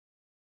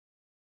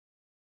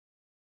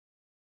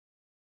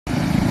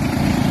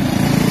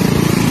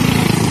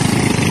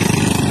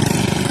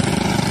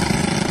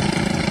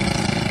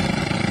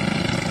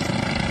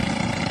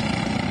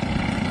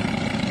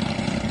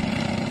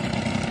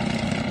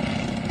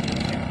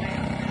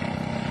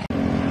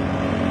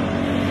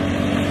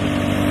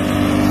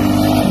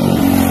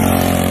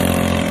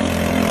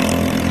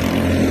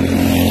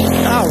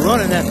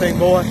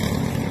boy.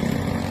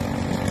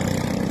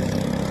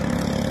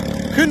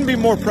 Couldn't be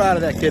more proud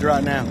of that kid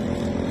right now.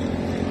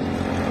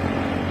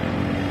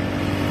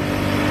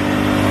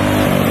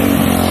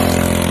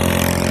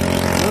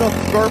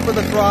 Little burp of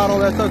the throttle,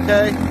 that's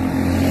okay.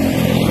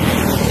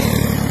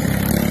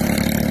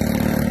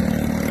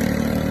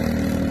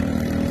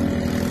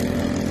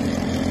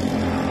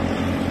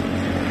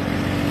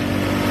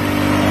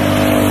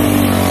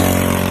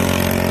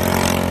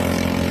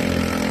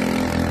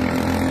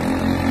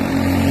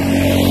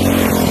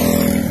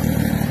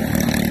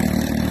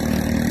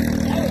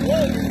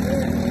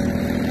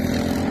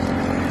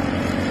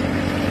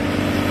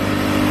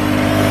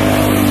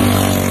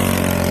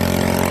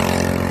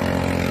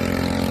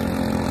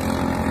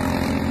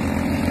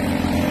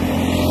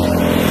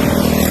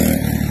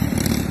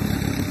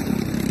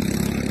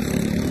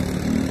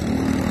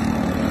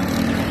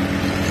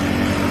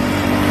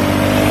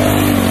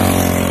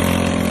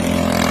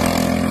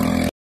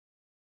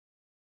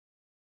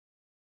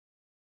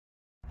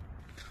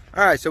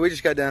 All right, so we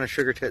just got down to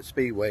Sugartit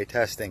Speedway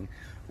testing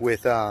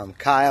with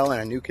Kyle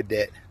and a new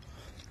cadet.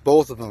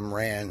 Both of them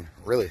ran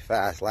really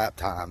fast lap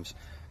times,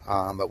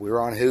 but we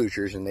were on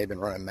Hoosiers and they've been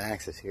running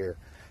Maxxis here,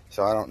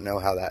 so I don't know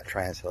how that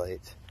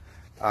translates.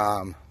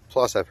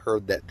 Plus, I've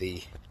heard that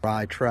the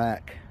ride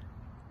track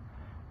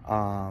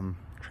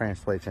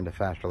translates into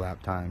faster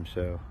lap times,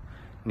 so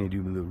I need to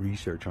do a little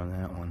research on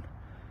that one.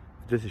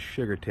 This is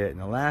Sugartit, and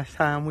the last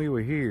time we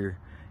were here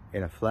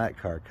in a flat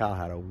car, Kyle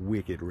had a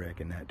wicked wreck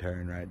in that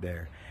turn right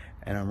there.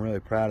 And I'm really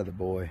proud of the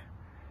boy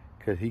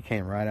because he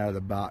came right out of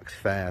the box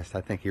fast.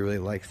 I think he really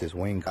likes this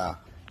wing kart.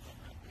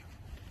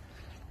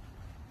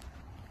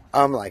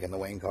 I'm liking the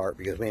wing kart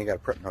because we ain't got to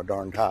prep no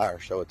darn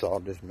tires, so it's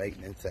all just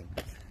maintenance and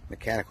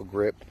mechanical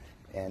grip,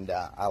 and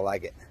I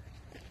like it.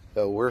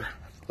 So we're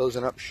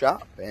closing up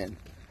shop and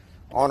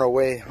on our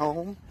way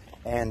home,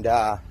 and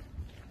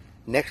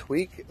next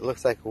week it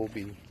looks like we'll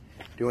be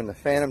doing the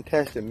Phantom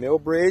test in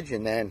Millbridge,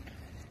 and then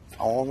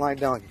on like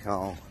Donkey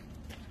Kong.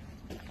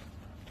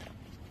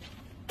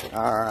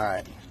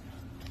 Alright.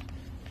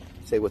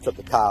 Say what's up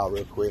to Kyle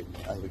real quick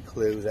as we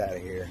close out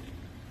of here.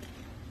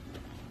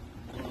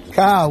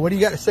 Kyle, what do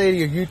you got to say to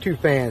your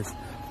YouTube fans?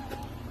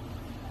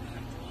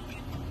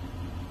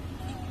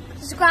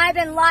 Subscribe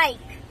and like.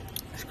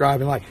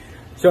 Subscribe and like.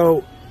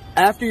 So,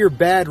 after your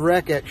bad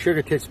wreck at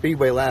Sugartit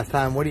Speedway last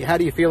time, how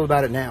do you feel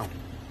about it now?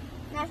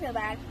 Not so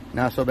bad.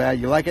 Not so bad.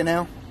 You like it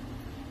now?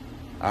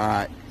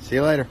 Alright. See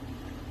you later.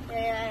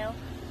 Yeah.